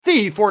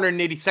The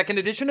 482nd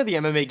edition of the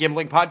MMA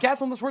Gambling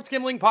Podcast on the Sports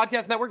Gambling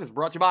Podcast Network is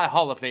brought to you by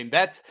Hall of Fame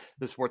Bets,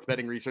 the sports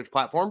betting research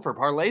platform for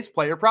parlays,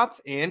 player props,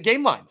 and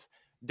game lines.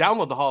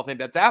 Download the Hall of Fame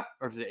Bets app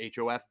or visit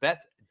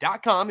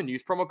hofbets.com and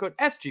use promo code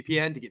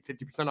SGPN to get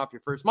 50% off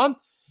your first month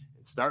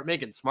and start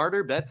making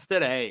smarter bets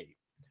today.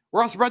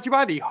 We're also brought to you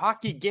by the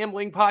Hockey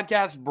Gambling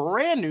Podcast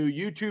brand new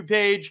YouTube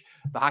page.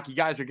 The Hockey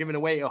Guys are giving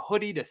away a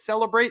hoodie to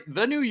celebrate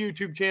the new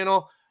YouTube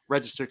channel.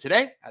 Register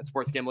today at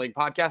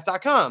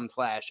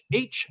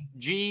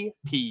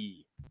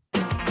sportsgamblingpodcast.com/HGP.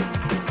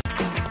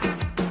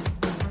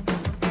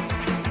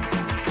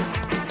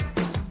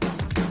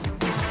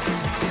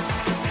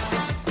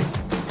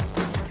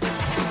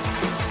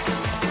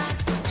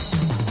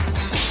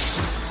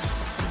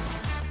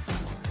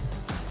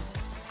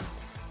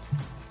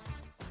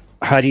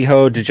 Howdy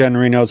ho,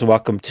 Degenerinos.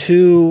 Welcome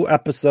to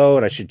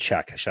episode, I should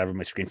have it on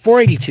my screen,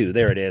 482,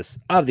 there it is,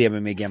 of the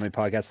MMA Gambling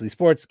Podcast, the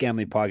Sports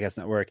Gambling Podcast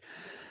Network.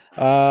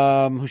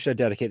 Who should I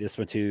dedicate this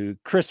one to?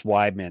 Chris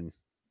Weidman,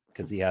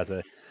 because he has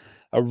a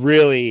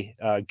really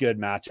good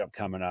matchup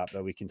coming up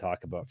that we can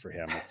talk about for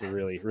him. It's a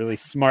really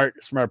smart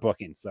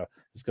booking. So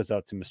this goes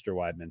out to Mr.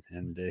 Weidman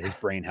and his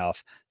brain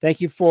health.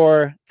 Thank you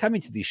for coming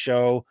to the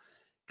show.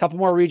 A couple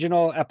more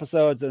regional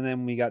episodes, and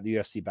then we got the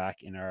UFC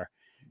back in our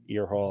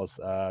ear holes.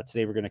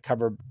 Today we're going to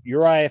cover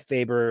Urijah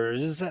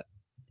Faber's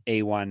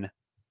A1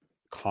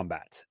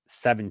 Combat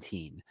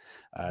 17,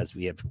 as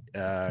we have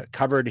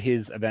covered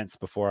his events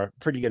before.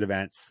 Pretty good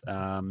events.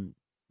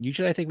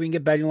 Usually I think we can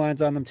get betting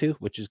lines on them too,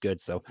 which is good.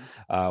 So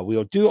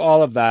we'll do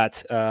all of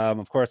that.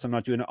 Of course, I'm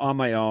not doing it on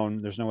my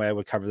own. There's no way I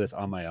would cover this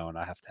on my own.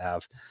 I have to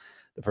have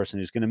the person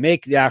who's going to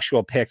make the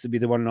actual picks. Would be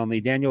the one and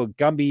only Daniel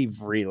Gumby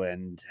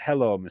Vreeland.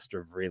 Hello,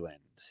 Mr. Vreeland.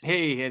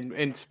 Hey,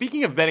 and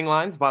speaking of betting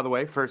lines, by the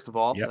way, first of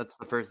all, That's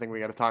the first thing we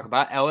got to talk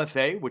about.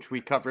 LFA, which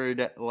we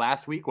covered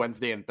last week,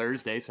 Wednesday and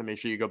Thursday. So make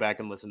sure you go back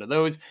and listen to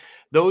those.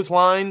 Those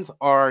lines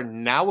are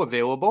now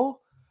available.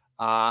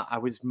 I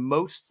was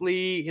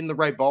mostly in the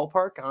right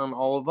ballpark on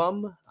all of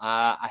them.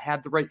 I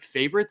had the right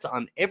favorites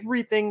on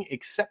everything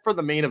except for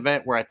the main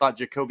event where I thought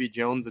Jacoby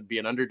Jones would be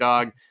an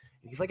underdog.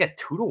 He's like a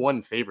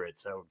 2-1 favorite,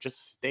 so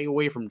just stay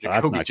away from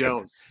Jacoby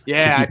Jones. Good.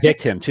 Yeah, I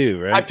picked him too,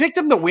 right? I picked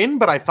him to win,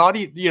 but I thought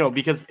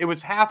because it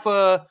was half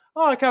I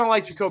kind of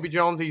like Jacoby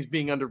Jones. He's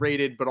being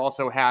underrated, but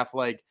also half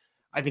like,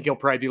 I think he'll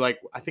probably be like,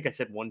 I think I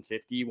said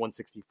 150,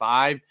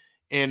 165.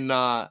 And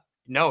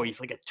no, he's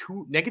like a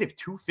negative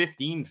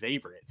 215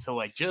 favorite. So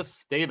like, just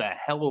stay the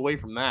hell away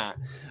from that.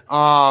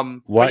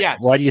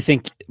 Why do you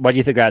think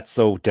that's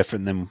so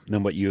different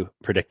than what you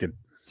predicted?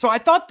 So I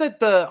thought that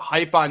the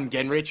hype on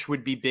Genrich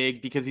would be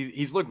big because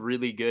he's looked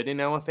really good in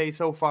LFA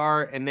so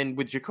far. And then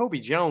with Jacoby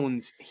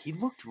Jones, he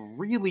looked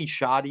really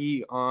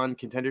shoddy on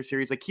Contender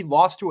Series. Like he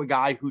lost to a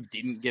guy who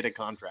didn't get a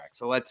contract.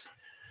 So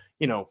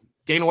Dana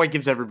White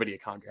gives everybody a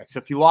contract. So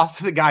if you lost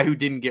to the guy who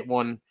didn't get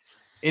one,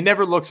 it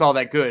never looks all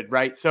that good,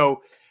 right?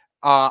 So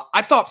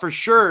I thought for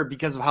sure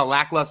because of how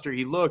lackluster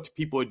he looked,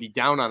 people would be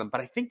down on him. But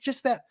I think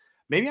just that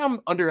maybe I'm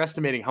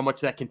underestimating how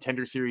much that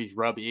Contender Series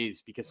rub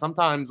is, because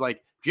sometimes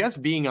like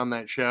just being on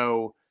that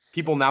show,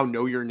 people now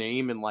know your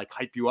name and like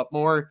hype you up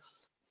more.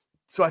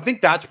 So I think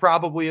that's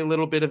probably a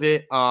little bit of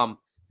it. But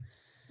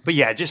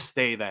yeah, just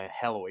stay the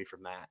hell away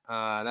from that.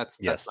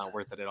 That's not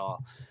worth it at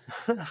all.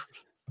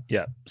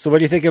 Yeah. So what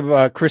do you think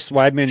of Chris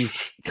Weidman's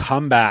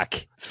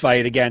comeback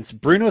fight against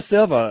Bruno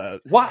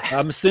Silva? What?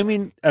 I'm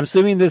assuming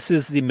this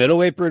is the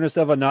middleweight Bruno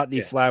Silva, not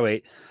the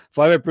flyweight.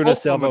 Flyweight Bruno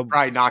Silva would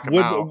probably knock him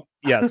out.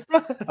 Yes.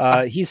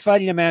 He's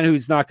fighting a man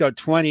who's knocked out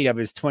 20 of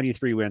his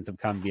 23 wins have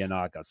come via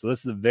knockout. So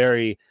this is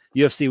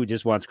UFC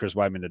just wants Chris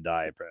Weidman to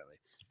die, apparently.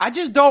 I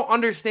just don't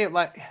understand.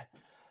 Like,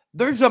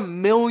 there's a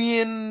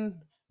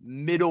million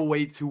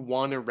middleweights who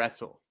want to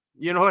wrestle.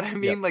 You know what I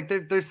mean? Yep.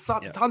 Like there's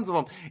tons of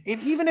them.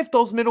 And even if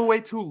those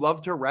middleweights who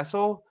love to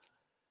wrestle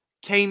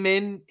came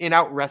in and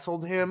out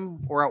wrestled him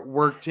or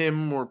outworked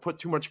him or put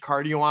too much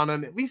cardio on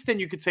him, at least then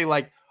you could say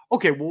like,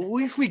 okay, well, at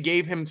least we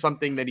gave him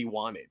something that he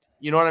wanted.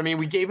 You know what I mean?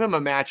 We gave him a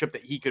matchup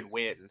that he could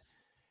win.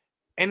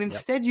 And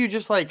instead you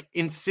just like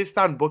insist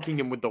on booking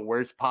him with the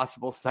worst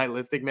possible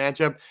stylistic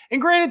matchup.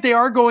 And granted, they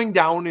are going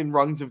down in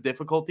rungs of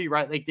difficulty,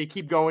 right? Like they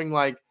keep going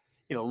like,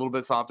 a little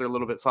bit softer, a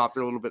little bit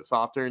softer, a little bit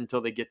softer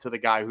until they get to the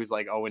guy who's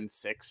like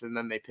 0-6 and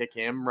then they pick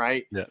him,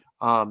 right? Yeah.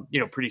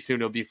 Pretty soon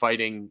he'll be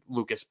fighting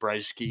Lucas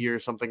Brzeski or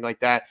something like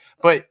that.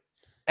 But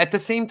at the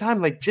same time,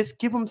 like just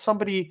give him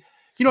somebody,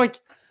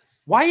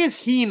 why is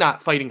he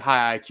not fighting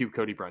high IQ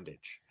Cody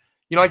Brundage?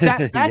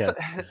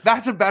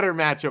 That's a better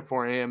matchup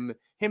for him.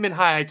 Him and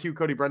high IQ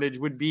Cody Brundage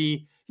would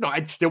be,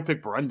 I'd still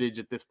pick Brundage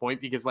at this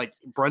point because like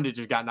Brundage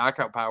has got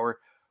knockout power,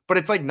 but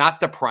it's like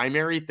not the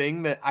primary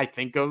thing that I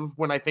think of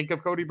when I think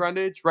of Cody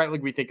Brundage, right?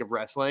 Like we think of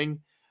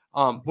wrestling,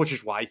 which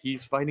is why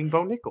he's fighting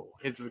Bo Nickel.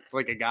 It's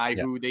like a guy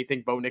who they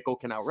think Bo Nickel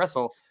can out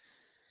wrestle.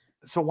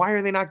 So why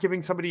are they not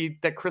giving somebody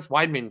that Chris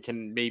Weidman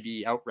can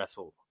maybe out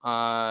wrestle?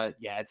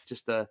 It's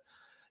just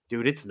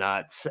dude, it's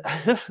nuts.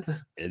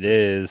 It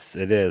is.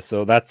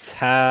 So that's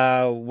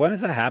when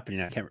is that happening?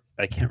 I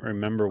can't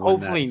remember when.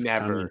 Hopefully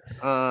never.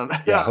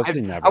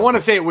 Hopefully never. I want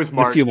to say it was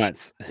March. In a few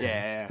months.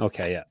 Yeah.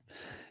 Okay. Yeah.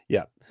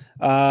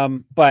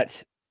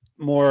 But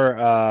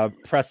more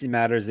pressing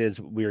matters is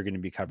we're going to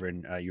be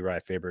covering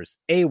Uriah Faber's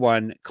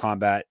A1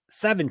 Combat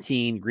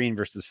 17 Green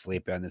versus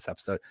Felipe on this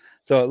episode.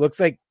 So it looks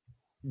like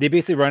they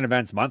basically run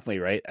events monthly,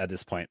 right? At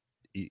this point,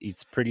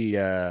 it's pretty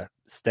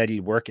steady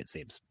work, it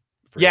seems.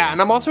 Yeah,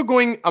 and I'm also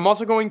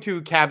going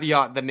to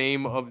caveat the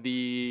name of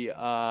the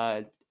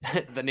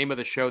the name of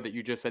the show that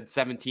you just said,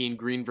 17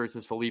 Green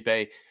versus Felipe.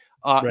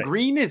 Right.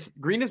 Green is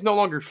no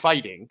longer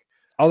fighting.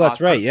 Oh,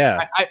 that's right. So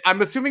yeah,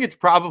 I'm assuming it's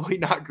probably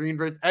not Green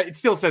versus. It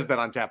still says that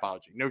on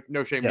Tapology.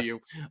 No shame to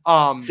you.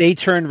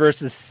 Saturn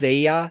versus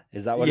Seiya.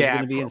 Is that what it's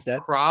going to be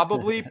instead?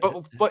 Probably.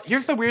 But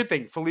here's the weird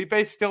thing: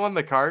 Felipe's still on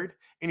the card,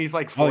 and he's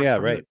like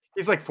fourth.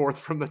 He's like fourth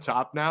from the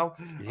top now.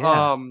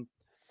 Yeah.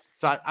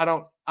 So I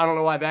don't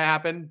know why that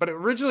happened, but it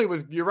originally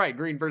was, you're right,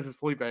 Green versus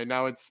Felipe.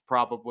 Now it's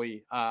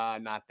probably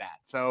not that.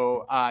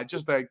 So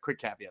just a quick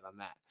caveat on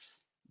that.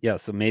 Yeah,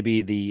 so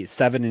maybe the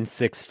 7 and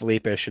 6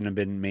 Felipe shouldn't have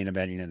been main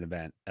eventing an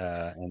event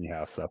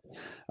anyhow. So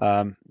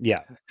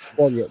yeah.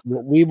 Well, yeah,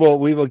 we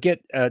will get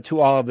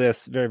to all of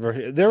this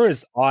very. There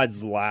is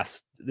odds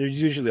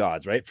there's usually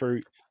odds, right?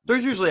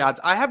 There's usually odds.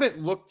 I haven't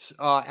looked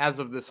as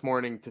of this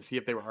morning to see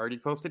if they were already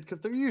posted,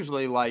 because they're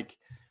usually like,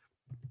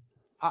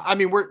 I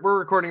mean, we're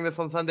recording this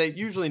on Sunday.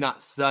 Usually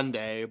not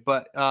Sunday,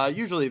 but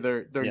usually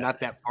they're not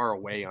that far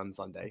away on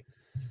Sunday.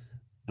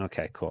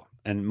 Okay, cool.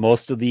 And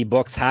most of the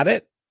books have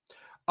it?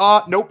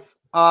 Nope.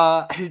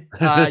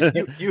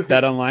 You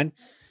Bet Online?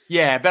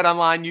 Yeah, Bet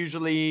Online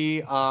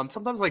usually.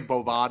 Sometimes like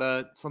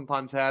Bovada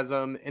sometimes has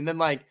them, and then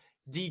like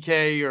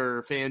DK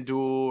or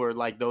FanDuel or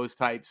like those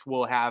types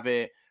will have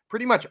it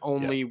pretty much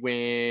only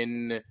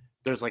when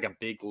there's like a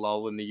big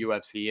lull in the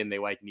UFC and they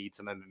like need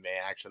some MMA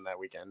action that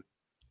weekend.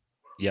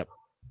 Yep.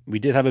 We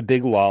did have a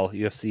big lull.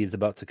 UFC is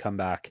about to come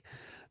back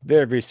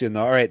very, very soon,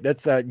 though. All right,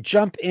 let's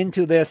jump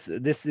into this.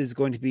 This is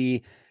going to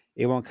be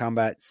A1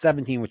 Combat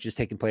 17, which is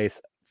taking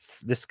place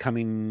this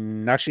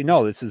coming. Actually,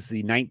 no, this is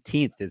the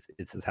 19th. This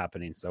is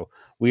happening. So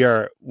we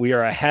are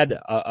ahead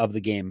of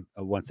the game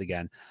once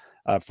again.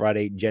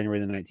 Friday, January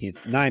the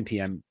 19th, 9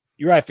 p.m.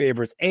 Uriah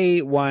Faber's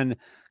A1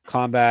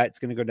 Combat. It's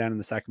going to go down in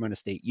the Sacramento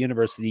State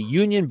University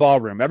Union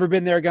Ballroom. Ever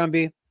been there,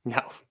 Gumby?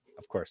 No.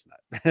 Of course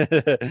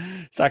not.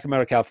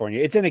 Sacramento, California.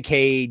 It's in a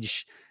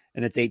cage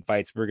and it's 8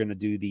 fights. We're going to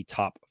do the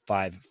top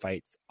 5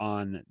 fights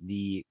on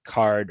the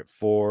card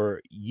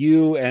for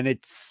you, and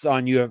it's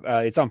on you.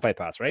 It's on Fight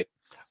Pass, right?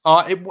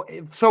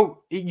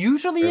 So it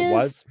usually is.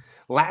 Was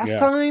last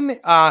time.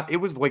 It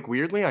was like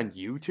weirdly on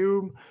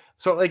YouTube.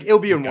 So like it'll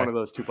be in one of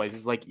those two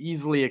places, like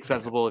easily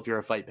accessible if you're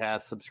a Fight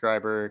Pass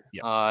subscriber,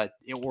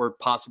 or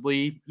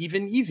possibly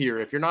even easier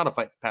if you're not a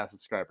Fight Pass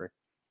subscriber.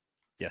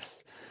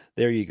 Yes,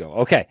 there you go.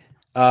 Okay.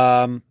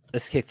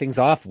 Let's kick things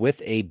off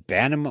with a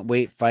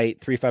bantamweight fight,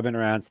 3 5-minute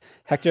rounds.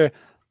 Hector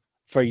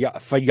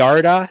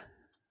Fajardo.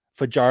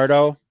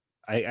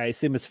 I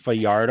assume it's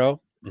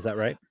Fajardo. Is that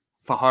right?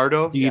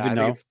 Fajardo? Do you even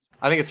know?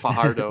 I think it's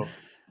Fajardo.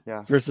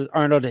 Yeah. Versus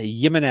Arnold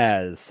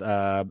Jimenez.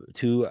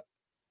 2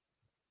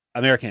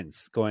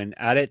 Americans going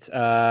at it.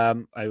 I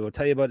will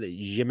tell you about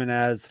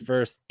Jimenez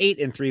first.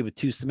 8-3 with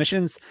 2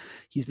 submissions.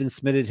 He's been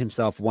submitted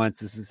himself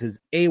once. This is his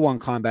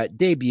A1 Combat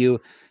debut.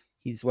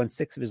 He's won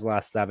 6 of his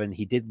last 7.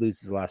 He did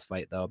lose his last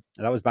fight, though.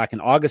 That was back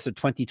in August of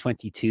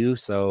 2022.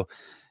 So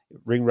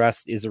ring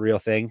rust is a real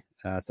thing.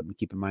 Something to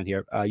keep in mind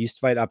here. Used to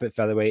fight up at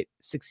featherweight,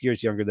 6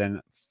 years younger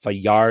than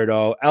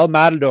Fajardo. El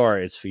Matador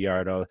is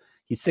Fajardo.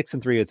 He's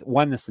 6-3 with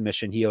 1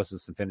 submission. He also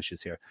has some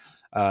finishes here.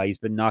 He's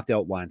been knocked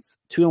out once.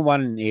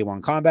 2-1 in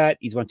A1 Combat.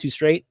 He's won 2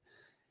 straight.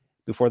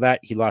 Before that,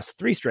 he lost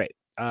 3 straight.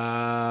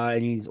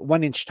 And he's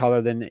 1 inch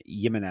taller than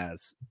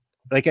Jimenez.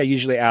 Like I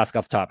usually ask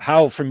off top,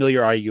 how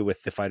familiar are you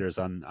with the fighters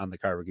on the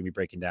card we're going to be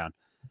breaking down?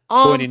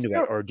 Going into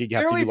it, or did you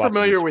have to be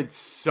familiar with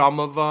some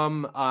of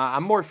them?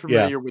 I'm more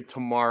familiar with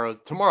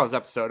tomorrow's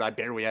episode. I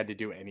barely had to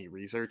do any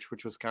research,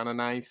 which was kind of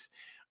nice.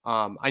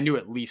 I knew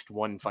at least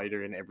one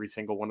fighter in every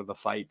single one of the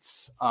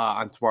fights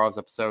on tomorrow's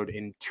episode,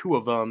 and 2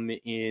 of them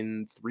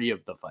in 3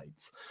 of the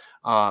fights.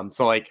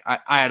 So like I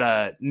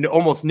had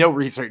almost no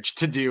research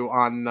to do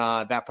on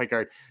that fight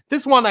card.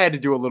 This one I had to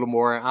do a little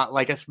more,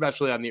 like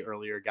especially on the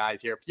earlier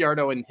guys here,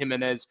 Fajardo and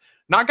Jimenez,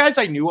 not guys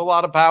I knew a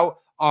lot about.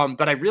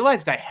 But I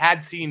realized I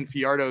had seen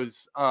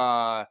Fajardo's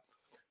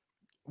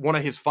one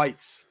of his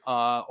fights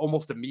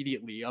almost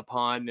immediately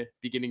upon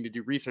beginning to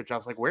do research. I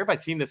was like, where have I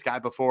seen this guy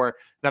before?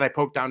 Then I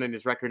poked down in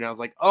his record and I was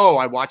like, oh,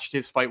 I watched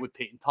his fight with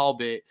Peyton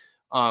Talbot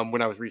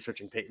when I was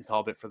researching Peyton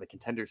Talbot for the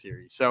Contender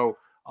Series. So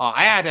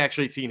I had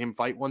actually seen him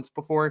fight once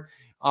before.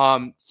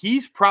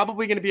 He's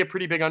probably going to be a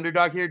pretty big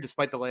underdog here,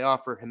 despite the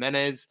layoff for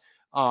Jimenez.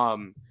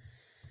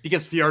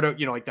 Because Fajardo,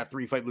 like that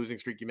 3-fight losing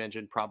streak you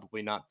mentioned,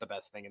 probably not the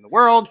best thing in the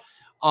world.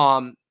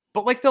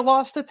 But like the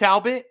loss to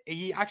Talbot,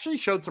 he actually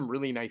showed some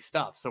really nice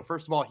stuff. So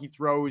first of all, he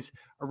throws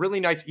a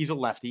really nice, he's a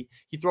lefty.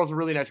 He throws a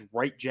really nice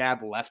right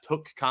jab, left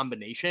hook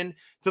combination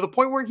to the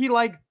point where he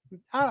I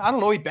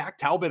don't know, he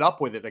backed Talbot up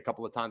with it a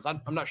couple of times.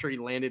 I'm not sure he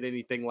landed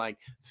anything like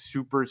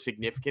super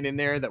significant in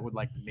there that would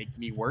like make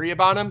me worry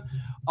about him.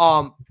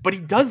 But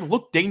he does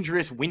look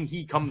dangerous when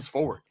he comes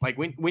forward. Like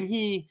when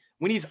he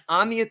when he's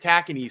on the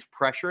attack and he's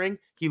pressuring,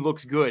 he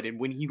looks good. And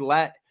when he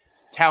let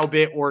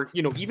Talbot or,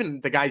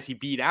 even the guys he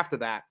beat after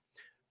that,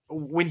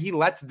 when he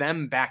lets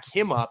them back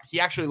him up,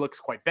 he actually looks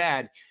quite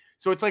bad.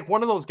 So it's like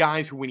one of those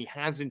guys who, when he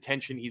has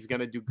intention, he's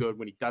going to do good.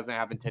 When he doesn't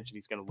have intention,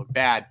 he's going to look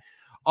bad.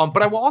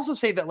 But I will also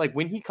say that, like,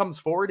 when he comes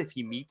forward, if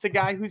he meets a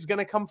guy who's going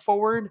to come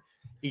forward,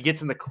 he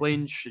gets in the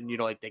clinch and,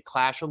 like, they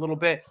clash a little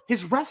bit.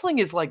 His wrestling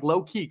is, like,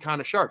 low-key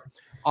kind of sharp.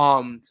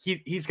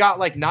 He's got,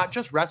 like, not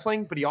just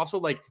wrestling, but he also,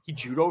 like, he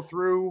judo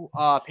through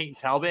Peyton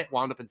Talbot,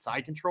 wound up in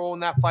side control in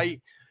that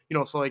fight.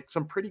 So, like,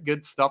 some pretty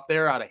good stuff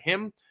there out of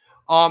him.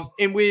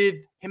 And with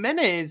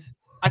Jimenez,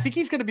 I think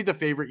he's going to be the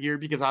favorite here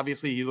because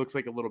obviously he looks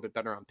like a little bit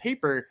better on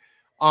paper.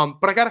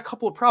 But I got a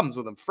couple of problems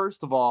with him.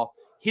 First of all,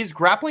 his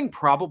grappling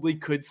probably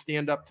could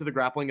stand up to the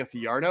grappling of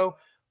Fajardo,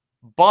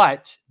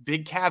 but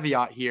big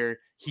caveat here,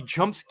 he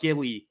jumps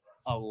Gilly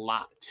a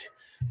lot.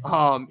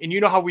 And you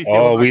know how we feel.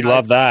 Oh, we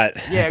love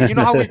that. Yeah, you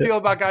know how we feel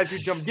about guys who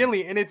jump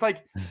Gilly, and it's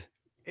like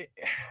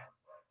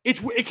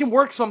it can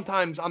work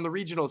sometimes on the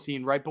regional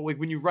scene, right? But like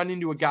when you run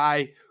into a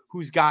guy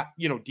who's got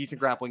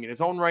decent grappling in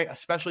his own right,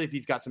 especially if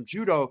he's got some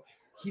judo,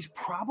 he's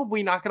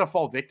probably not going to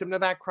fall victim to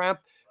that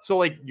crap. So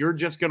like you're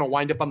just going to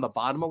wind up on the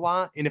bottom a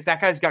lot, and if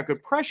that guy's got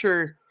good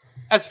pressure,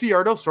 as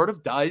Fajardo sort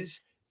of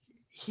does,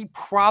 he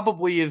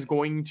probably is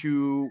going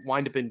to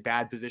wind up in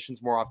bad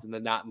positions more often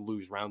than not and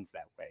lose rounds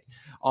that way.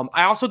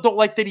 I also don't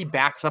like that he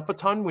backs up a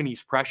ton when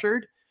he's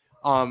pressured.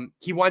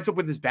 He winds up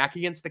with his back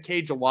against the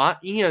cage a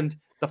lot. And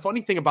the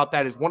funny thing about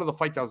that is one of the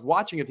fights I was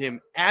watching of him,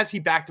 as he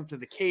backed up to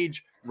the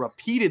cage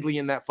repeatedly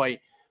in that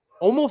fight,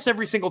 almost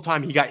every single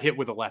time he got hit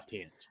with a left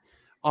hand.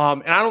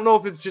 And I don't know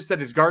if it's just that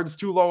his guard's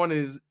too low on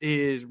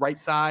his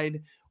right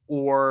side,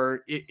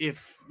 or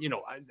if,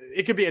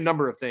 it could be a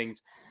number of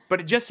things. But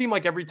it just seemed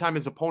like every time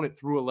his opponent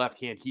threw a left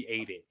hand, he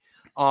ate it.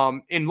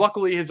 And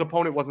luckily, his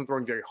opponent wasn't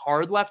throwing very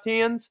hard left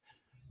hands.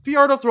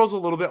 Fajardo throws a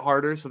little bit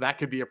harder, so that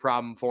could be a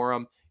problem for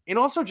him. And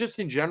also just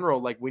in general,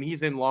 like when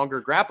he's in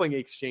longer grappling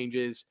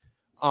exchanges,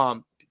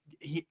 I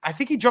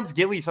think he jumps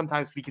Gilly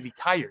sometimes because he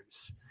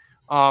tires.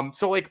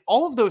 So like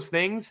all of those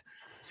things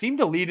seem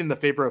to lead in the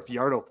favor of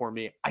Fajardo for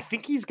me. I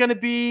think he's going to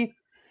be,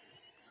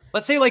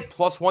 let's say like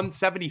plus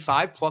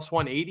 175, plus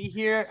 180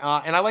 here.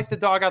 And I like the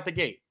dog out the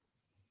gate.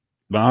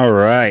 All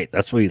right.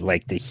 That's what we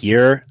like to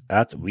hear.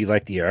 That's what we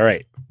like to hear. All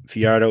right.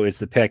 Fajardo is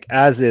the pick,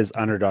 as is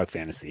Underdog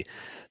Fantasy.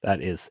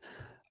 That is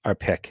our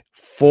pick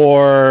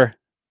for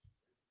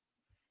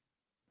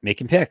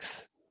making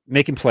picks,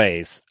 making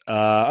plays.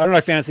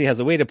 Underdog Fantasy has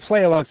a way to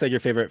play alongside your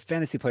favorite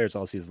fantasy players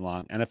all season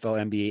long. NFL,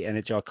 NBA,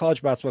 NHL,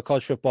 college basketball,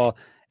 college football,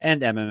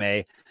 and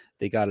MMA.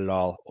 They got it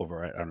all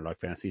over at Underdog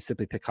Fantasy.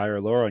 Simply pick higher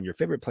or lower on your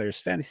favorite players'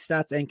 fantasy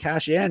stats and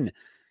cash in.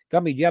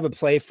 Gumby, do you have a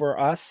play for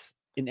us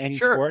in any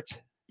sport?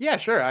 Yeah,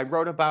 sure. I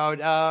wrote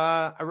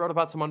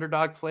about some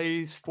underdog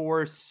plays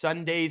for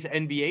Sunday's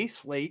NBA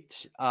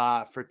slate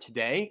for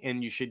today,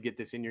 and you should get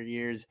this in your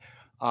ears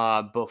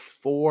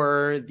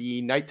before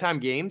the nighttime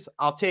games.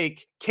 I'll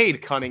take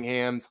Cade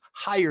Cunningham's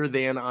higher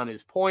than on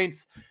his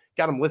points.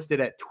 Got him listed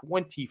at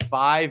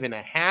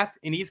 25.5,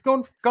 and he's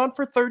gone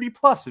for 30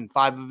 plus in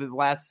 5 of his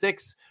last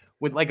 6,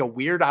 with like a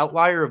weird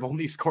outlier of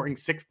only scoring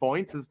 6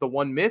 points is the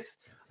one miss.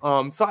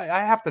 So I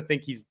have to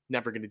think he's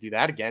never going to do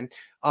that again.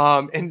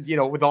 And,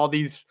 with all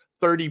these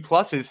 30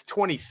 pluses,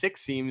 26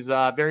 seems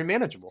very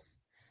manageable.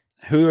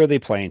 Who are they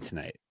playing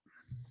tonight?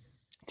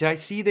 Did I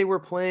see they were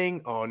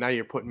playing? Oh, now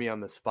you're putting me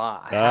on the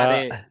spot.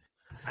 I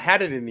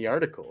had it in the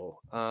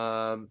article.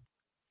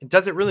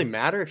 Does it really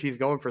matter if he's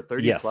going for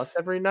 30 plus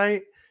every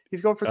night?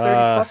 He's going for 30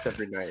 plus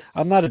every night.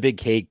 I'm not a big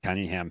Cade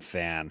Cunningham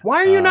fan. Why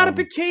are you not a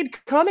big Cade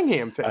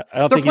Cunningham fan? I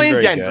don't think he's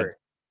very Denver. Good.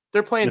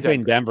 They're playing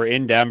Denver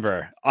in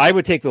Denver. I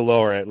would take the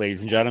lower,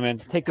 ladies and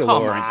gentlemen. Take the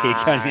lower on Cade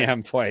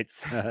Cunningham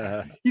points.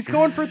 He's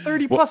going for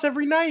 30 plus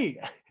every night.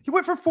 He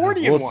went for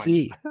 40 we'll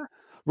see.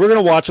 We're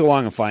going to watch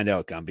along and find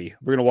out, Gumby.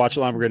 We're going to watch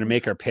along. We're going to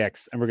make our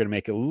picks, and we're going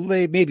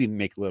to maybe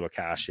make a little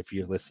cash if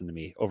you listen to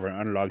me over on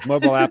Underdog's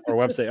mobile app or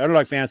website,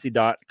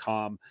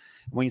 underdogfantasy.com.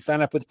 When you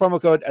sign up with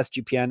promo code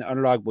SGPN,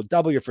 Underdog will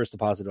double your first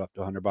deposit up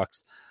to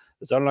 $100.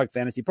 That's Underdog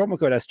Fantasy, promo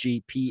code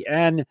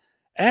SGPN.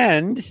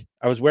 And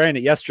I was wearing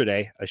it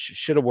yesterday. I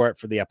should have wore it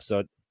for the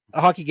episode.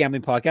 A Hockey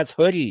Gambling Podcast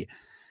hoodie.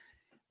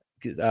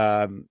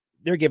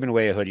 They're giving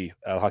away a hoodie,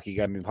 a Hockey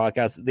Gambling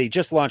Podcast. They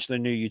just launched their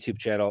new YouTube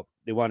channel.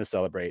 They want to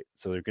celebrate.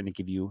 So they're going to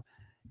give you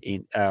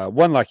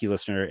one lucky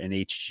listener an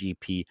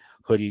HGP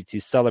hoodie to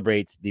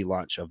celebrate the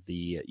launch of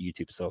the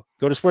YouTube. So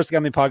go to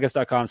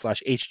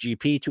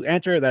sportsgamblingpodcast.com/HGP to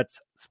enter.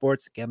 That's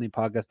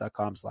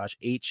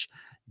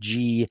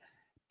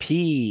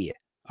sportsgamblingpodcast.com/HGP.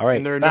 All right.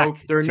 And there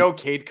are no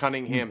Cade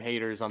Cunningham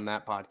haters on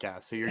that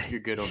podcast, so you're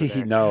good over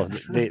there. No,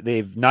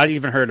 they've not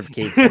even heard of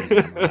Cade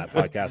Cunningham on that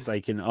podcast. I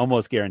can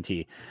almost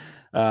guarantee.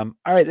 All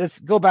right, let's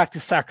go back to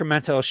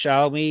Sacramento,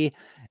 shall we?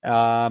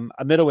 A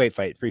middleweight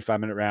fight, 3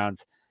 5-minute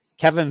rounds.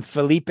 Kevin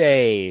Felipe,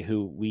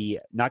 Kevin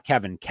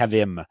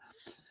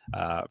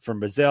from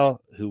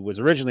Brazil, who was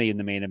originally in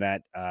the main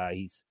event.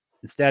 He's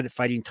instead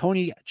fighting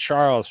Tony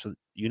Charles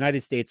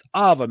United States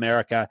of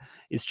America.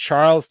 Is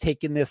Charles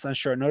taking this on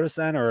short notice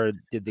then, or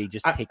did they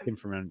just take him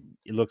from?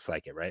 It looks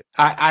like it, right?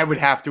 I would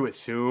have to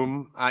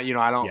assume. I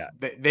don't.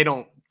 Yeah. They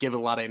don't give a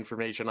lot of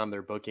information on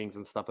their bookings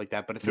and stuff like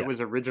that. But if it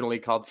was originally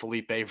called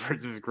Felipe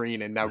versus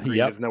Green, and now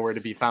Green is nowhere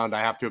to be found,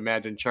 I have to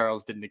imagine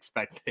Charles didn't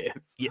expect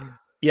this. Yeah.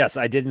 Yes,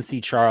 I didn't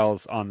see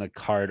Charles on the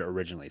card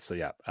originally. So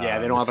yeah,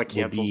 they don't have a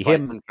canceled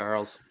fight from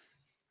Charles.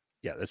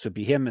 Yeah, this would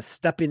be him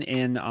stepping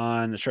in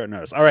on short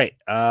notice. All right,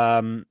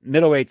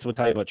 middleweights. We'll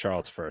tell you about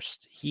Charles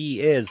first.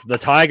 He is the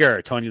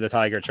Tiger, Tony the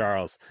Tiger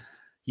Charles.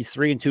 He's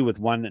 3-2 with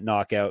 1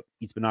 knockout.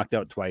 He's been knocked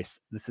out twice.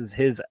 This is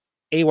his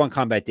A1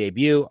 combat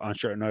debut on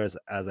short notice,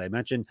 as I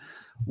mentioned.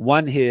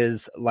 Won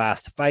his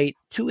last fight,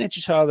 2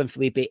 inches taller than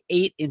Felipe,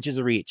 8 inches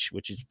of reach,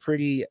 which is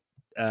pretty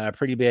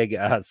big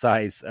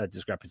size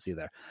discrepancy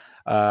there.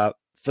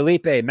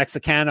 Felipe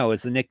Mexicano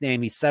is the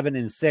nickname. He's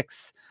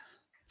 7-6,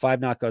 5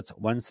 knockouts,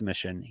 1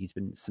 submission. He's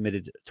been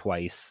submitted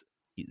twice.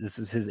 This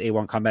is his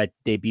A1 combat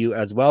debut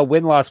as well.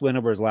 Win-loss win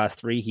over his last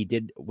 3. He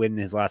did win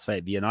his last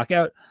fight via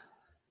knockout.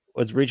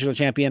 Was regional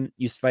champion.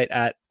 Used to fight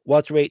at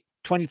welterweight.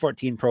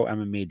 2014 pro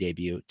MMA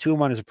debut.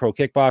 2-1 as a pro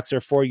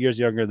kickboxer. 4 years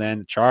younger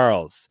than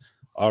Charles.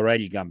 All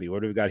righty, Gumby.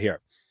 What do we got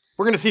here?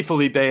 We're going to see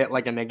Felipe at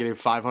like a negative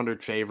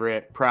 500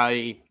 favorite.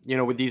 Probably,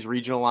 with these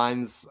regional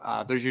lines,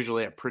 there's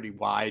usually a pretty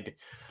wide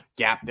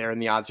gap there in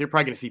the odds. You're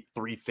probably going to see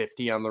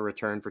 350 on the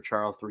return for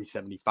Charles,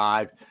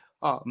 375.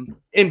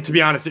 And to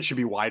be honest, it should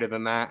be wider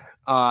than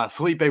that.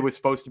 Felipe was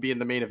supposed to be in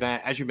the main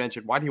event. As you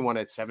mentioned, why do you want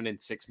a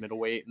 7-6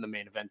 middleweight in the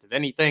main event of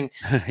anything?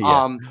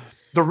 The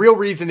real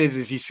reason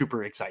is he's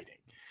super exciting.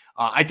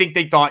 I think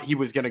they thought he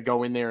was going to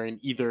go in there and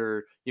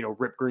either,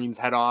 rip Green's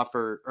head off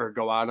or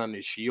go out on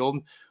his shield,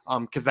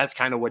 because that's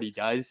kind of what he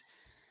does.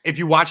 If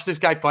you watch this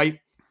guy fight,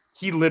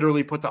 he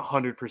literally puts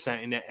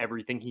 100% into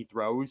everything he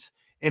throws,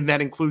 and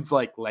that includes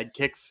like leg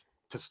kicks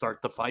to start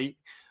the fight.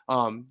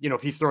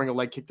 If he's throwing a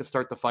leg kick to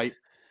start the fight,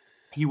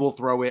 he will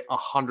throw it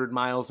 100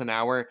 miles an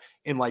hour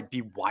and like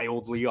be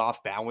wildly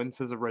off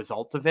balance as a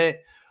result of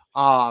it.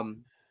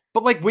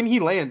 But like when he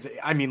lands,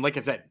 I mean, like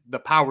I said, the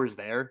power's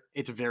there.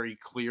 It's very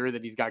clear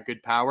that he's got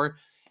good power.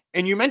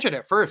 And you mentioned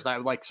at first, I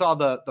like saw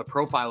the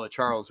profile of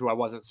Charles, who I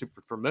wasn't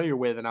super familiar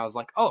with. And I was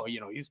like, oh,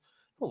 he's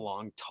a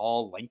long,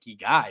 tall, lanky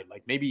guy.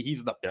 Like maybe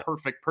he's the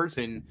perfect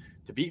person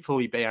to beat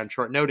Felipe on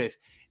short notice.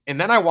 And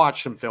then I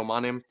watched some film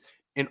on him,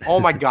 and oh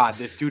my God,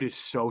 this dude is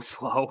so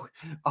slow.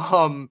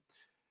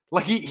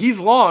 Like he's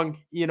long,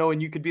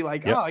 and you could be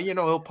like, oh,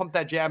 he'll pump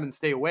that jab and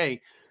stay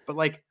away. But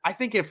like, I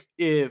think if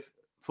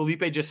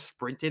Felipe just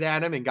sprinted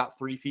at him and got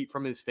 3 feet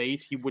from his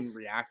face, he wouldn't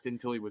react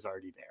until he was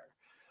already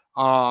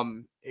there.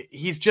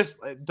 He's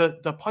just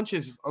the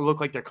punches look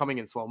like they're coming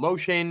in slow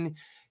motion.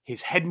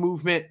 His head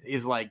movement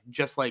is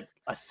just like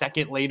a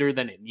second later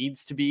than it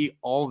needs to be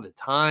all the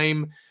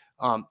time.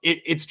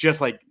 It's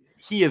just like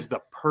he is the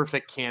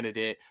perfect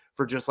candidate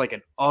for just like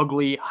an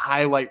ugly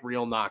highlight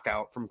reel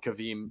knockout from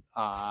Kavim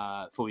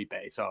Felipe.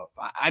 So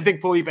I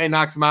think Felipe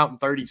knocks him out in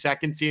 30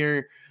 seconds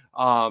here.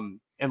 And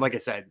like I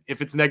said,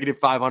 if it's negative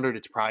 500,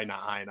 it's probably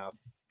not high enough.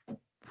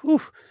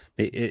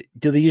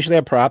 Do they usually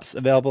have props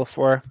available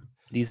for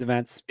these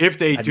events? If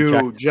they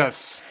do,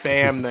 just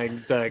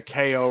spam the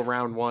KO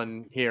round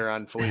 1 here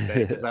on Felipe,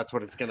 because that's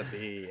what it's going to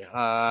be.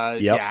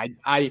 Yeah,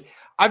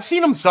 I've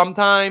seen them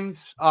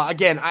sometimes. I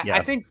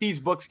think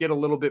these books get a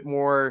little bit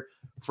more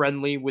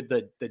friendly with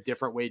the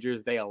different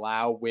wagers they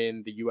allow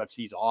when the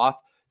UFC's off.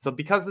 So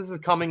because this is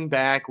coming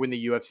back when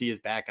the UFC is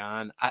back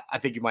on, I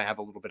think you might have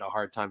a little bit of a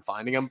hard time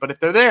finding them. But if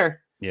they're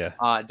there,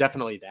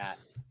 definitely that.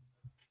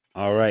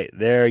 All right,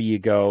 there you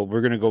go. We're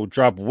going to go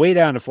drop way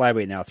down to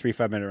flyweight now, 3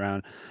 5-minute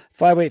round.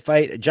 Flyweight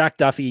fight, Jack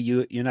Duffy,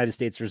 United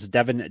States versus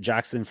Devin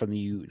Jackson from the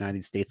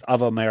United States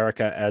of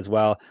America as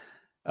well.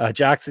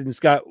 Jackson's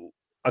got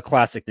a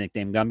classic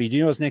nickname. Gumby, do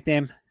you know his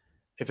nickname?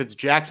 If it's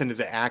Jackson, is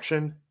it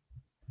Action?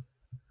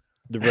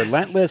 The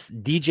Relentless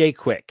DJ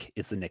Quick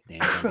is the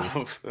nickname.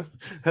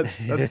 that's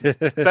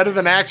better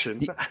than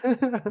Action.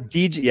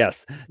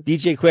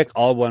 DJ Quick,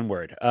 all one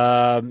word.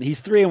 He's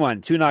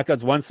 3-1, 2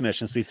 knockouts, 1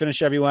 submission. So he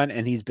finished everyone,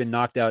 and he's been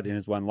knocked out in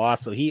his 1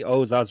 loss. So he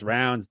owes us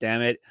rounds.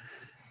 Damn it!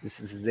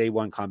 This is his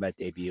A1 combat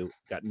debut.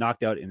 Got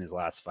knocked out in his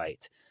last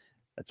fight.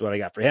 That's what I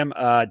got for him.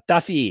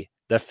 Duffy,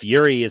 the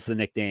Fury is the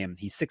nickname.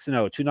 He's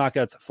 6-0, 2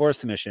 knockouts, 4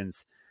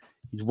 submissions.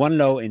 He's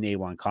 1-0 in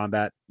A1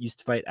 combat. Used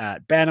to fight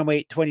at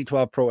bantamweight,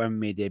 2012 pro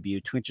MMA debut,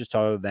 2 inches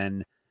taller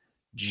than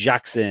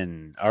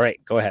Jackson. All right,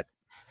 go ahead.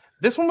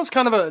 This one was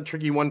kind of a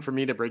tricky one for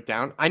me to break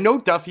down. I know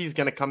Duffy's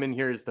going to come in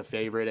here as the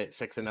favorite at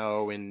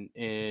 6-0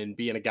 and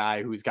being a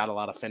guy who's got a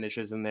lot of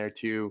finishes in there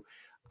too.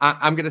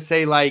 I'm going to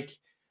say it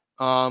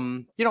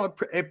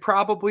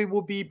probably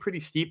will be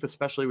pretty steep,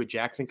 especially with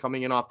Jackson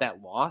coming in off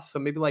that loss. So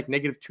maybe like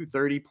negative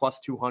 230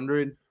 plus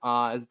 200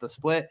 as the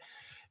split.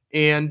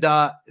 And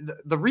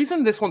the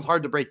reason this one's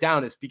hard to break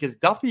down is because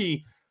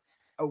Duffy,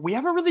 we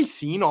haven't really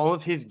seen all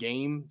of his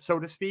game, so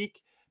to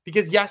speak,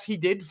 because yes, he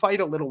did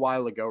fight a little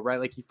while ago, right?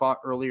 Like he fought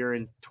earlier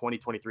in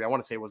 2023. I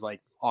want to say it was like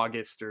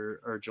August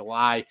or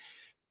July.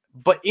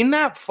 But in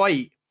that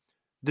fight,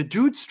 The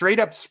dude straight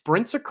up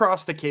sprints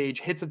across the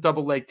cage, hits a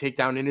double leg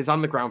takedown, and is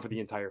on the ground for the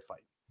entire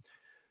fight.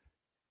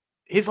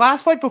 His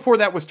last fight before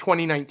that was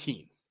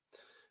 2019.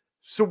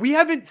 So we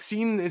haven't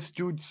seen this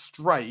dude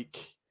strike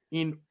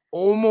in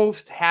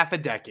almost half a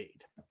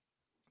decade.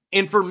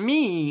 And for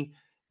me,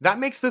 that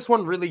makes this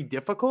one really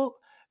difficult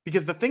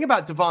because the thing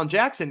about Devon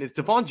Jackson is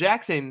Devon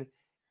Jackson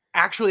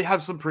actually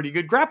has some pretty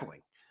good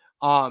grappling.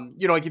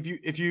 Like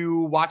if you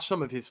watch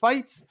some of his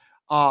fights,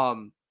 a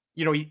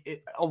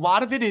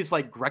lot of it is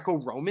like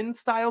Greco-Roman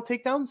style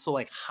takedowns. So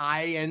like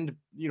high end,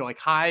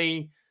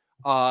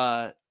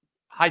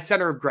 high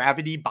center of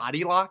gravity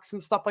body locks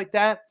and stuff like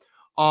that.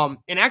 And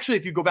actually,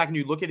 if you go back and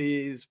you look at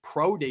his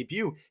pro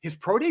debut,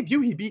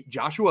 he beat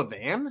Joshua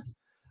Van,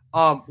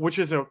 which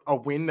is a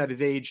win that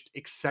is aged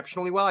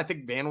exceptionally well. I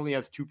think Van only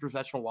has 2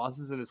 professional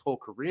losses in his whole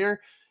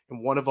career,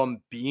 and one of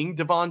them being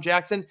Devon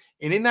Jackson.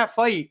 And in that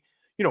fight,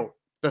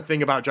 the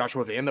thing about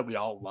Joshua Van that we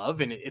all love,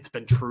 and it's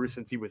been true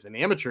since he was an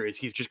amateur, is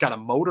he's just got a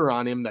motor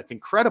on him that's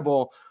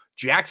incredible.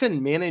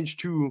 Jackson managed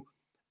to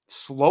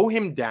slow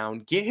him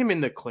down, get him in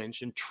the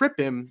clinch, and trip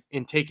him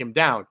and take him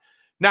down.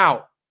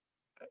 Now,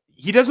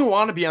 he doesn't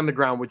want to be on the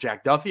ground with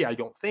Jack Duffy, I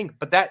don't think,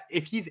 but that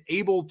if he's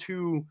able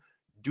to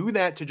do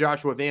that to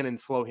Joshua Van and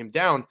slow him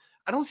down,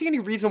 I don't see any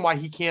reason why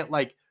he can't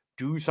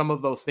do some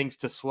of those things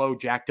to slow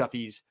Jack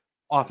Duffy's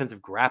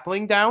offensive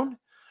grappling down.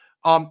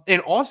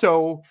 And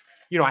also,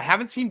 I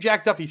haven't seen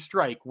Jack Duffy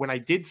strike. When I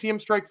did see him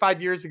strike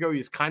 5 years ago, he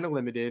was kind of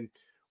limited.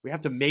 We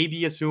have to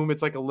maybe assume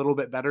it's a little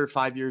bit better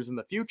 5 years in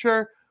the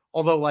future.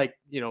 Although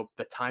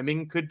the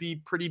timing could be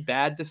pretty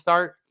bad to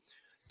start.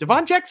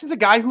 Devon Jackson's a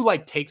guy who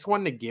takes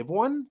one to give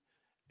one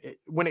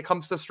when it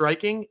comes to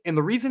striking. And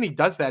the reason he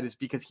does that is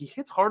because he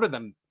hits harder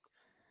than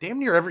damn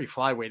near every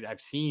flyweight I've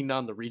seen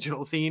on the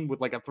regional scene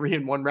with a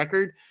 3-1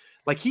 record.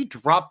 He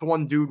dropped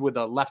one dude with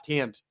a left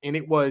hand, and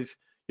it was,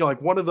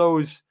 one of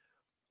those,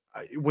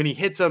 when he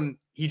hits him,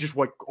 he just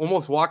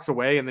almost walks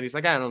away. And then he's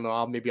like, I don't know,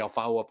 I'll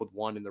follow up with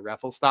one and the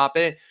ref will stop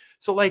it.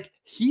 So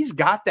he's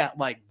got that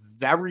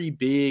very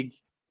big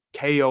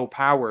KO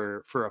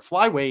power for a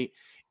flyweight.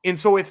 And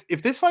so if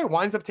this fight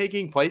winds up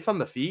taking place on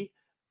the feet,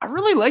 I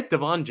really like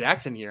Devon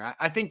Jackson here.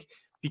 I think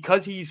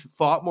because he's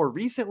fought more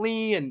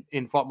recently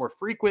and fought more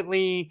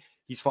frequently,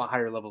 he's fought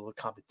higher level of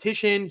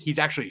competition. He's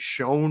actually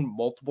shown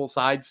multiple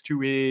sides to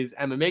his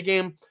MMA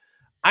game.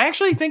 I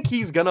actually think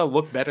he's going to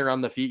look better on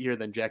the feet here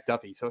than Jack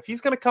Duffy. So if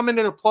he's going to come in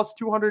at a plus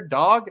 200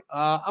 dog,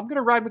 I'm going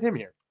to ride with him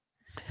here.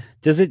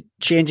 Does it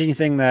change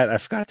anything that I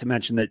forgot to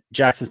mention that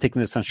Jackson's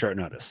taking this on short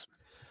notice?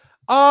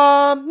 No,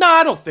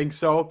 I don't think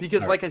so,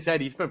 because I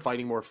said, he's been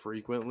fighting more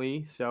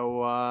frequently.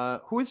 So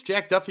who is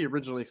Jack Duffy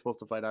originally supposed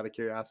to fight, out of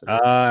curiosity?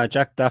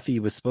 Jack Duffy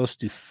was supposed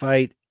to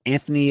fight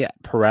Anthony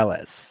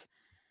Perales.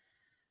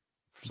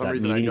 For some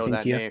reason, I know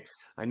that name.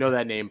 I know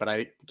that name, but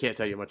I can't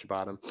tell you much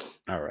about him.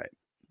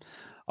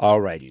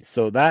 All righty.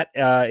 So that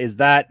is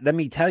that. Let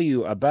me tell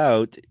you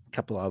about a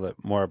couple other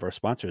more of our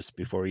sponsors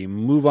before we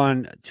move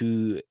on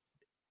to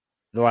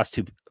the last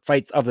 2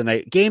 fights of the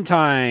night. Game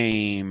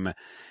Time.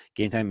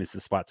 Game Time is the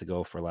spot to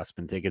go for last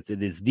minute tickets.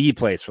 It is the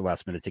place for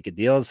last minute ticket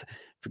deals.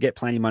 Forget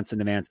planning months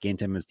in advance. Game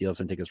Time has deals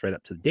and tickets right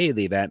up to the day of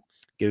the event.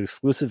 Get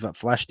exclusive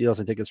flash deals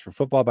and tickets for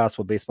football,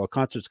 basketball, baseball,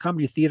 concerts,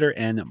 comedy, theater,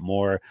 and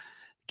more.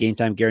 Game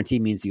Time guarantee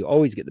means you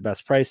always get the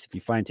best price. If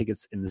you find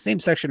tickets in the same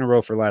section in a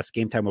row for less,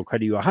 Game Time will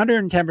credit you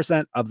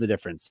 110% of the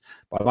difference.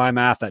 By my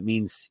math, that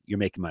means you're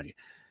making money.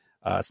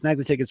 Snag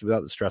the tickets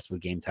without the stress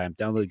with Game Time.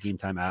 Download the Game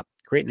Time app,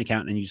 create an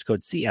account, and use code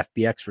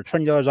CFBX for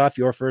 $20 off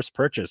your first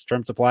purchase.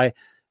 Terms apply.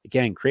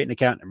 Again, create an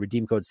account and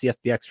redeem code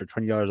CFBX for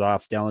 $20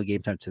 off. Download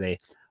Game Time today.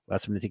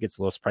 Last minute tickets,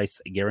 lowest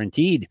price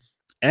guaranteed.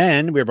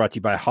 And we're brought to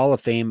you by Hall of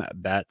Fame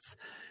Bets.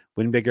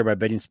 Win bigger by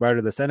betting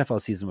smarter this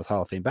NFL season with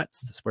Hall of Fame Bets,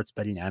 the sports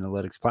betting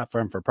analytics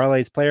platform for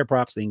parlays, player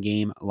props, and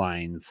game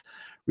lines.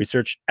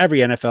 Research every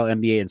NFL,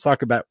 NBA, and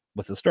soccer bet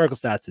with historical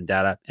stats and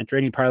data. Enter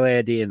any parlay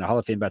ID in the Hall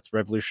of Fame Bets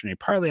revolutionary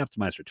parlay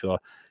optimizer tool.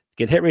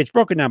 Get hit rates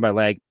broken down by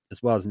leg,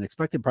 as well as an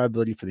expected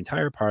probability for the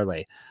entire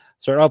parlay.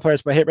 Sort all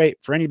players by hit rate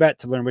for any bet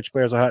to learn which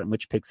players are hot and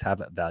which picks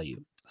have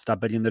value. Stop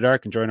betting in the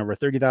dark and join over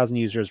 30,000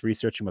 users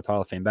researching with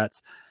Hall of Fame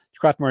Bets to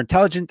craft more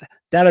intelligent,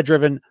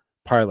 data-driven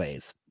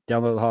parlays.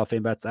 Download the Hall of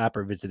Fame Bets app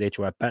or visit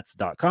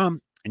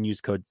hofbets.com and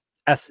use code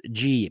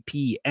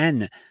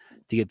SGPN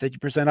to get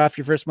 50% off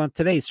your first month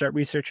today. Start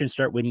researching,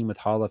 start winning with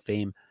Hall of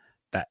Fame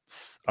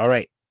Bets. All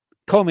right,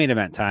 co-main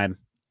event time.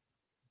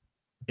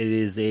 It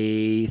is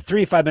a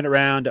 3-5-minute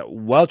round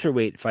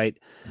welterweight fight.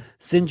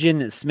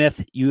 Sinjin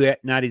Smith,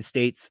 United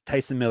States.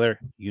 Tyson Miller,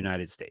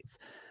 United States.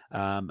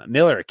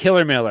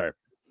 Killer Miller,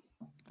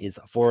 is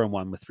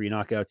 4-1 with 3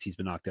 knockouts. He's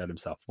been knocked out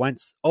himself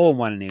once.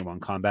 0-1 in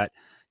A1 combat.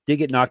 Did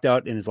get knocked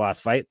out in his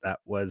last fight. That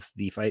was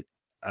the fight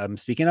I'm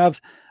speaking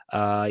of.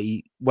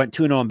 He went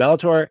 2-0 in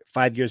Bellator,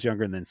 5 years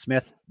younger than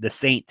Smith. The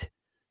Saint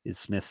is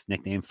Smith's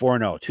nickname.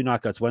 4-0, 2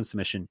 knockouts, 1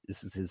 submission.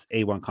 This is his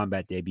A1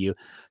 combat debut.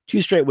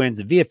 2 straight wins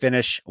via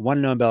finish.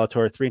 1-0 in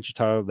Bellator, 3 inches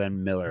taller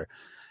than Miller.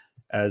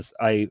 As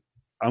I'm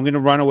going to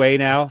run away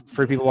now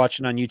for people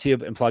watching on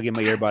YouTube and plug in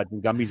my earbuds,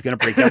 and Gumby's going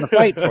to break down the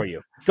fight for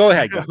you. Go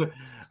ahead, Gumby.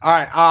 All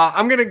right.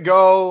 I'm going to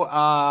go.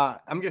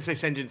 I'm going to say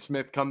St. John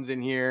Smith comes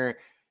in here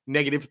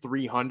negative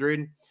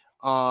 300.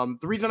 The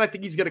reason I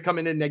think he's going to come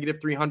in at negative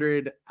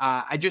 300,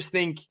 I just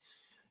think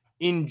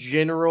in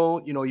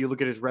general, you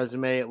look at his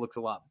resume, it looks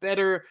a lot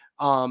better.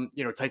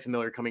 Tyson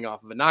Miller coming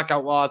off of a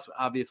knockout loss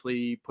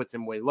obviously puts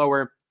him way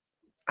lower.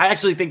 I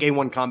actually think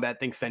A1 Combat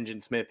thinks St. John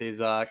Smith is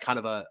kind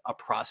of a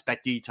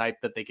prospecty type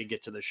that they could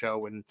get to the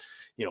show. And,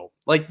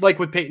 like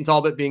with Peyton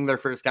Talbot being their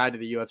first guy to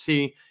the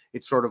UFC,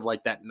 it's sort of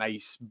like that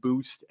nice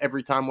boost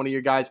every time one of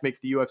your guys makes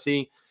the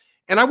UFC.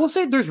 And I will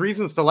say there's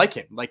reasons to like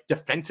him. Like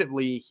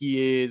defensively,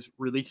 he is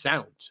really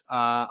sound.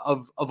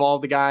 Of all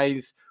the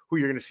guys who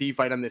you're going to see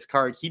fight on this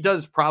card, he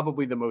does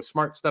probably the most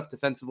smart stuff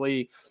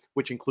defensively,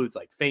 which includes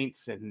like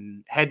feints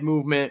and head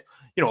movement.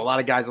 A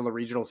lot of guys on the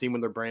regional scene when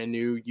they're brand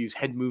new use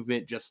head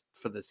movement just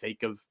for the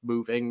sake of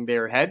moving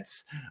their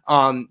heads.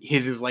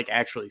 His is like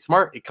actually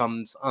smart. It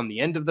comes on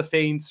the end of the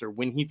feints, or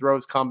when he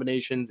throws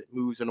combinations, it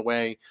moves in a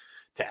way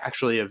to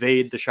actually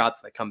evade the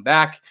shots that come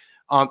back.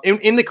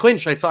 In the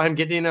clinch, I saw him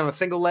get in on a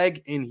single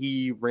leg and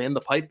he ran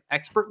the pipe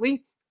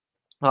expertly.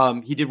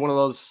 He did one of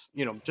those,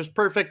 just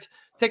perfect.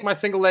 Take my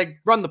single leg,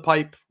 run the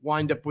pipe,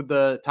 wind up with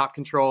the top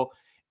control.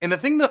 And the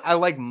thing that I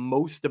like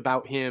most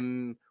about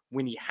him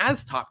when he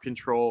has top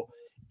control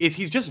is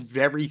he's just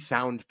very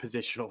sound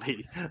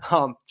positionally.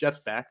 Jeff's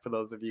back for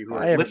those of you who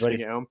are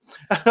listening at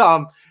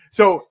home.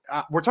 So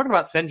we're talking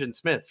about St. John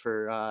Smith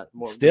for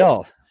more.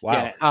 Still,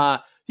 wow. Yeah,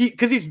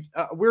 because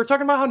we were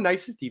talking about how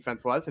nice his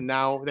defense was, and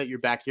now that you're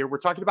back here, we're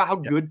talking about how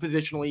good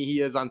positionally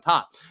he is on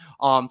top.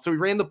 So he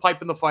ran the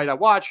pipe in the fight I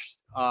watched.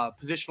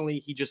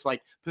 Positionally, he just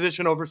like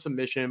position over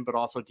submission, but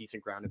also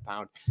decent ground and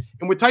pound.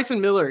 And with Tyson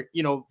Miller,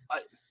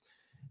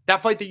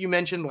 that fight that you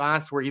mentioned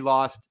last where he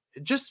lost,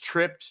 just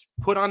tripped,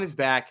 put on his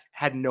back,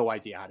 had no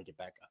idea how to get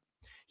back up.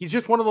 He's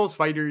just one of those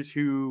fighters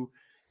who,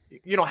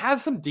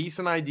 has some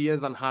decent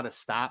ideas on how to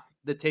stop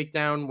the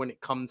takedown when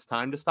it comes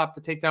time to stop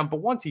the takedown.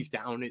 But once he's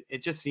down,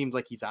 it just seems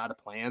like he's out of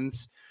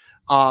plans.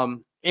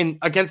 And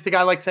against a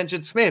guy like St.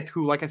 John Smith,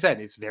 who, like I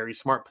said, is very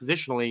smart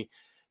positionally,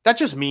 that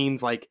just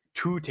means like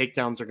 2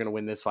 takedowns are going to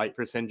win this fight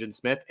for St. John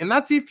Smith. And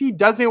that's if he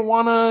doesn't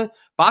want to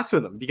box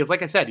with him, because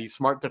like I said, he's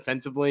smart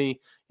defensively,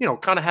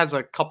 kind of has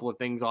a couple of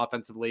things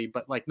offensively,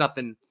 but like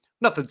nothing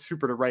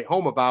super to write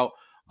home about.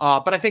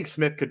 But I think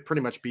Smith could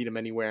pretty much beat him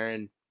anywhere.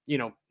 And,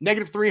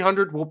 negative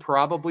 300 will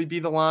probably be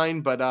the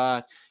line,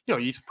 but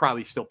he's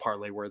probably still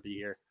parlay worthy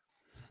here.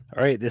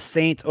 All right. The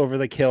Saint over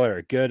the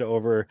Killer, good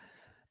over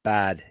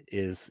bad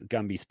is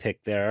Gumby's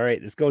pick there. All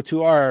right. Let's go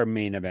to our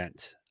main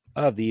event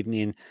of the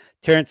evening.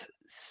 Terrence,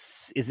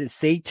 is it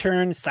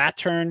Saturn?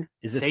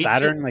 Is it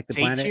Saturn like the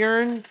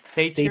planet?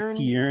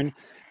 Saturn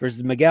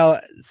versus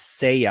Miguel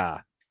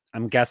Seja.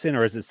 I'm guessing,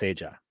 or is it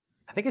Seja?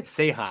 I think it's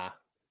Seja.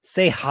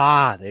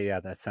 Yeah,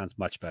 that sounds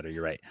much better.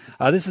 You're right.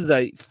 This is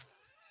a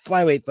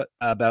flyweight,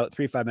 about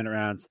 3 5-minute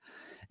rounds,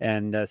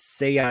 and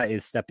Seja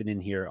is stepping in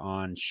here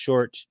on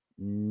short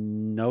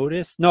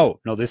notice. No,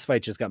 this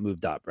fight just got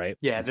moved up, right?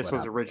 Yeah, this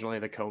was originally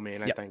the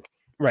co-main, I think.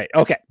 Right.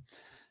 Okay.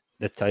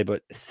 Let's tell you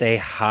about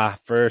Seja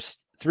first.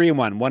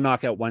 3-1, 1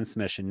 knockout, 1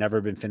 submission. Never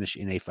been finished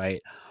in a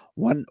fight.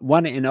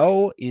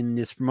 1-0 in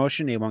this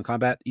promotion, A1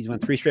 Combat. He's won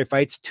 3 straight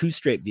fights, 2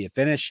 straight via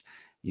finish.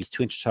 He's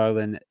 2 inches taller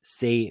than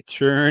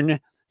Saturn.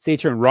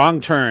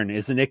 Wrong Turn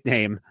is the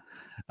nickname.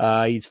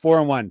 He's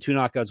 4-1, 2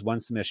 knockouts, 1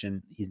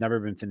 submission. He's never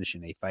been finished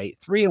in a fight.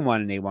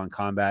 3-1 in A1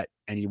 Combat,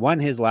 and he won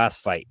his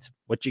last fight.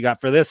 What you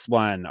got for this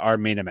one? Our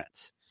main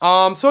event.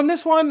 So in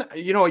this one,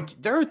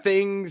 there are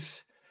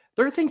things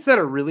that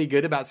are really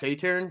good about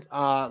Saturn.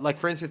 Like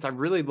for instance, I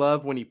really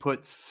love when he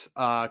puts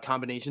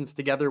combinations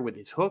together with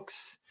his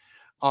hooks.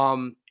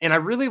 And I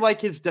really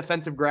like his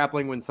defensive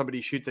grappling when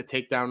somebody shoots a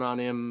takedown on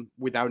him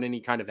without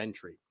any kind of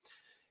entry.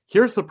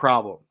 Here's the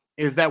problem,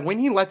 is that when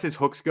he lets his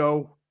hooks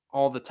go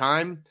all the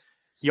time,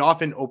 he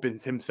often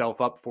opens himself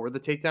up for the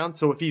takedown.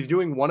 So if he's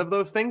doing one of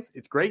those things,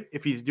 it's great.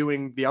 If he's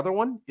doing the other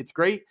one, it's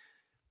great.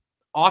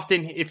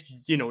 Often, if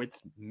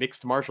it's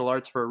mixed martial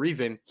arts for a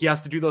reason, he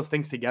has to do those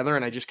things together,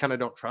 and I just kind of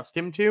don't trust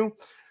him to.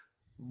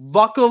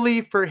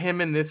 Luckily for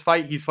him in this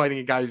fight, he's fighting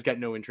a guy who's got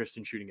no interest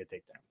in shooting a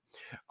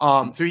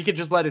takedown. So he could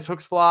just let his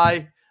hooks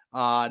fly,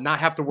 not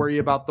have to worry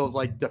about those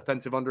like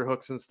defensive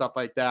underhooks and stuff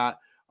like that.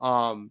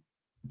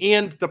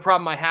 And the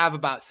problem I have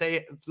about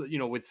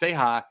with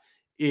Seja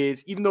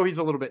is, even though he's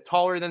a little bit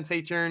taller than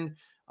Saturn,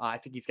 I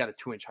think he's got a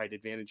 2-inch height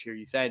advantage here.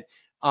 You said,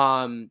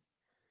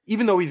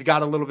 even though he's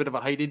got a little bit of a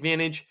height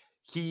advantage,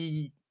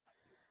 he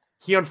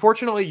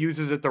unfortunately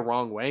uses it the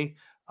wrong way.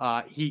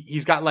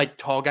 He's got like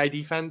tall guy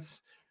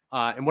defense.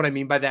 And what I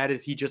mean by that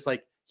is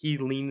he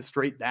leans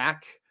straight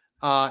back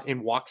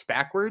and walks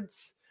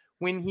backwards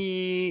when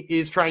he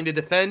is trying to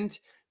defend.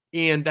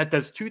 And that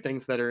does 2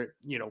 things that are,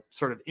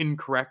 sort of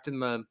incorrect in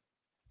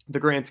the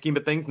grand scheme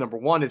of things. Number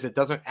one is it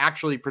doesn't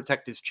actually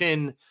protect his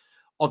chin,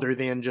 other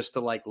than just to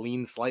like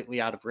lean slightly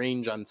out of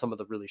range on some of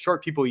the really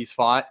short people he's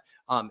fought,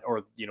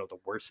 or the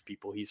worst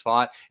people he's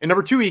fought. And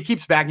number 2, he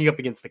keeps backing up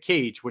against the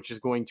cage, which is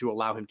going to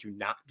allow him to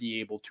not be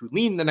able to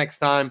lean the next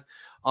time.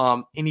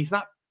 And he's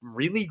not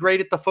really great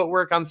at the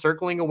footwork on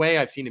circling away.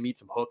 I've seen him eat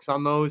some hooks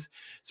on those.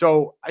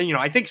 So,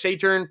 I think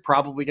Saturn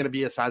probably going to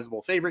be a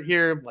sizable favorite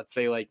here. Let's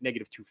say like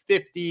negative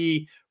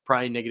 250,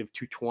 probably negative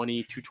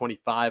 220,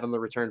 225 on the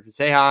return for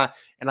Seha.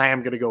 And I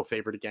am going to go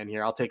favorite again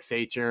here. I'll take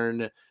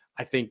Saturn.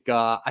 I think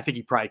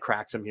he probably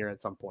cracks him here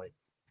at some point.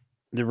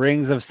 The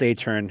rings of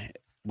Saturn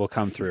will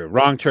come through.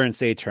 Wrong turn,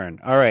 Saturn.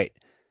 All right.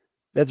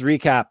 Let's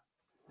recap.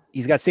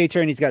 He's got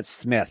Saturn. He's got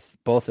Smith.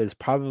 Both as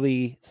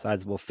probably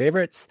sizable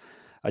favorites.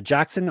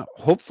 Jackson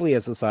hopefully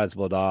has a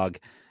sizable dog.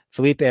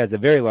 Felipe has a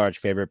very large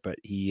favorite, but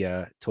he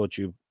told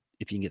you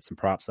if you can get some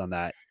props on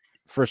that.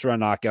 First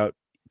round knockout.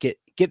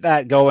 Get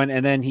that going.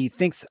 And then he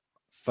thinks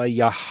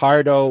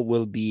Fajardo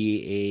will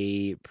be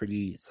a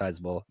pretty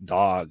sizable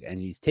dog, and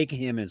he's taking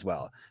him as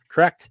well.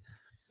 Correct?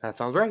 That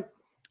sounds right.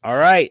 All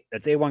right.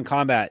 That's A1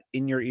 Combat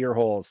in your ear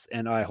holes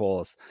and eye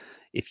holes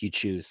if you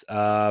choose.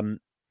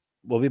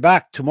 We'll be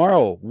back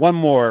tomorrow. One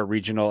more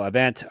regional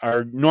event,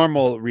 our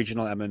normal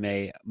regional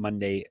MMA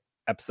Monday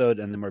episode,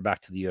 and then we're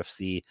back to the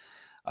UFC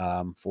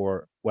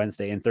for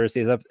Wednesday and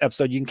Thursday's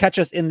episode. You can catch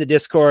us in the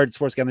Discord,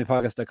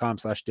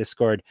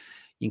 sportsgamblingpodcast.com/Discord.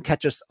 You can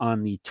catch us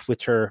on the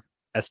Twitter,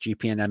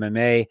 SGPN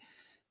MMA.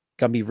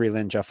 Gumby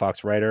Vreeland, Jeff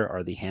Fox Writer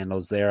are the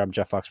handles there. I'm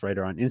Jeff Fox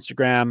Writer on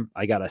Instagram.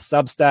 I got a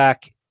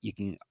Substack. You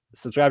can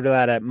subscribe to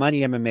that at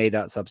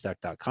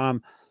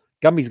moneymma.substack.com.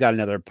 Gumby's got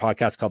another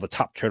podcast called the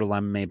Top Turtle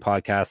MMA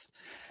Podcast.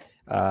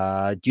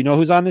 Do you know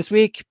who's on this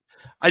week?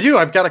 I do.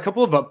 I've got a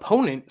couple of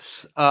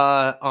opponents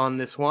on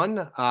this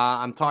one.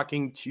 I'm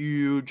talking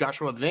to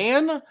Joshua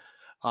Van,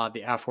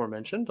 the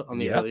aforementioned on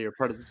the earlier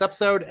part of this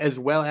episode, as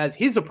well as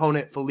his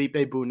opponent,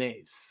 Felipe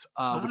Bunes,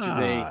 which is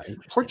a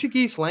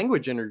Portuguese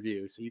language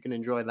interview. So you can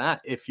enjoy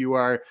that if you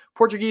are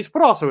Portuguese,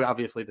 but also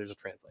obviously there's a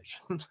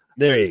translation.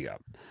 There you go.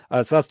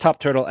 So that's Top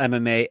Turtle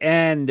MMA.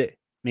 And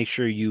make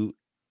sure you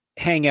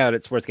hang out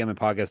at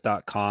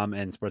sportsgamblingpodcast.com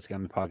and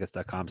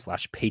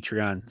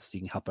sportsgamblingpodcast.com/Patreon so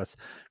you can help us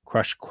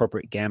crush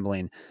corporate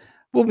gambling.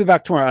 We'll be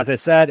back tomorrow. As I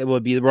said, it will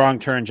be the wrong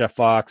turn. Jeff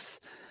Fox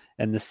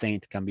and the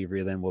Saint Gumby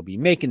Vreeland will be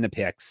making the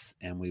picks,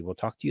 and we will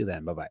talk to you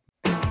then. Bye-bye.